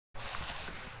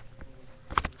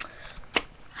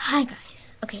Hi guys.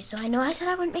 Okay, so I know I said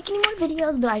I wouldn't make any more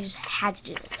videos, but I just had to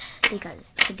do this because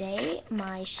today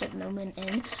my shipment went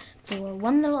in for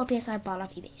one little LPS I bought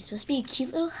off eBay. It's supposed to be a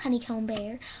cute little honeycomb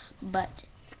bear, but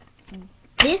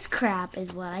this crap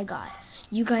is what I got.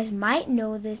 You guys might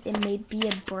know this. It may be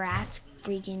a Bratz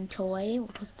freaking toy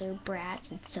because they're Bratz,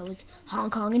 and so is Hong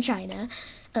Kong and China.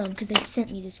 Because they sent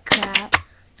me this crap.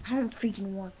 I don't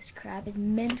freaking want this crap. It's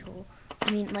mental. I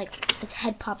mean, like, its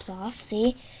head pops off.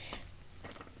 See?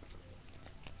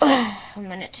 A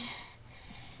minute.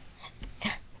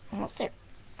 Almost there.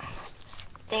 Almost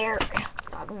there.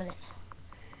 God, a minute.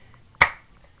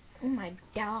 Oh my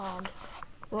dog.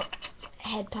 Well,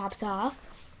 head pops off.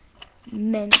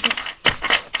 Mental.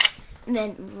 And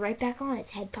then right back on. Its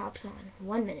head pops on.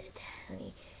 1 minute.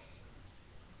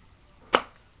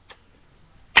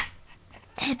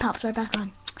 Head pops right back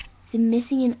on. Is it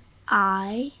missing an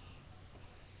eye?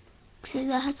 See,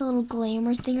 that has a little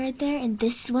glamour thing right there, and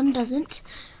this one doesn't.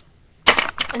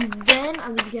 And then I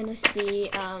was gonna see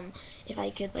if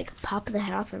I could like pop the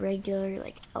head off a regular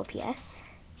like LPS.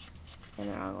 In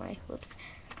the wrong way. Whoops.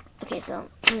 Okay, so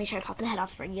let me try to pop the head off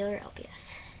a regular LPS.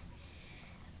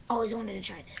 Always wanted to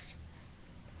try this.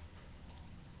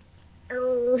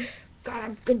 Oh God,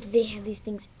 I'm good that they have these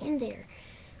things in there.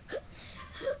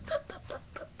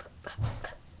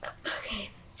 Okay,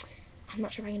 I'm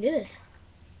not sure if I can do this.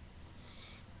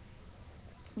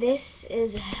 This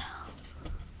is.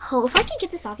 Oh, if I can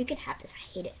get this off, you can have this.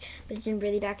 I hate it. But it's in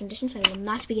really bad condition, so I will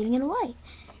not be giving it away.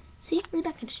 See? Really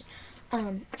bad condition.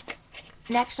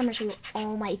 Next, I'm going to show you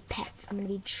all my pets. I'm going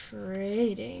to be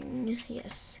trading.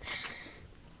 Yes.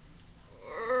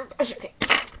 Okay.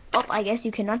 Oh, I guess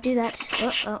you cannot do that.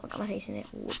 Oh, I got my face in it.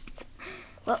 Whoops.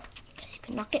 Well, I guess you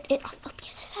cannot get it off. Oh,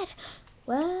 yes, I said.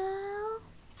 Well,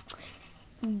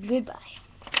 goodbye.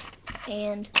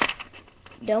 And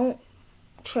don't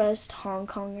trust Hong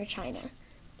Kong or China.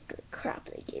 The crap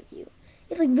they give you.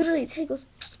 It's like literally its head goes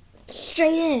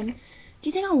straight in. Do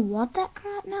you think I want that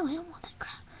crap? No, I don't want that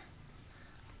crap.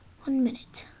 1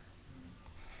 minute.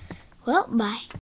 Well, bye.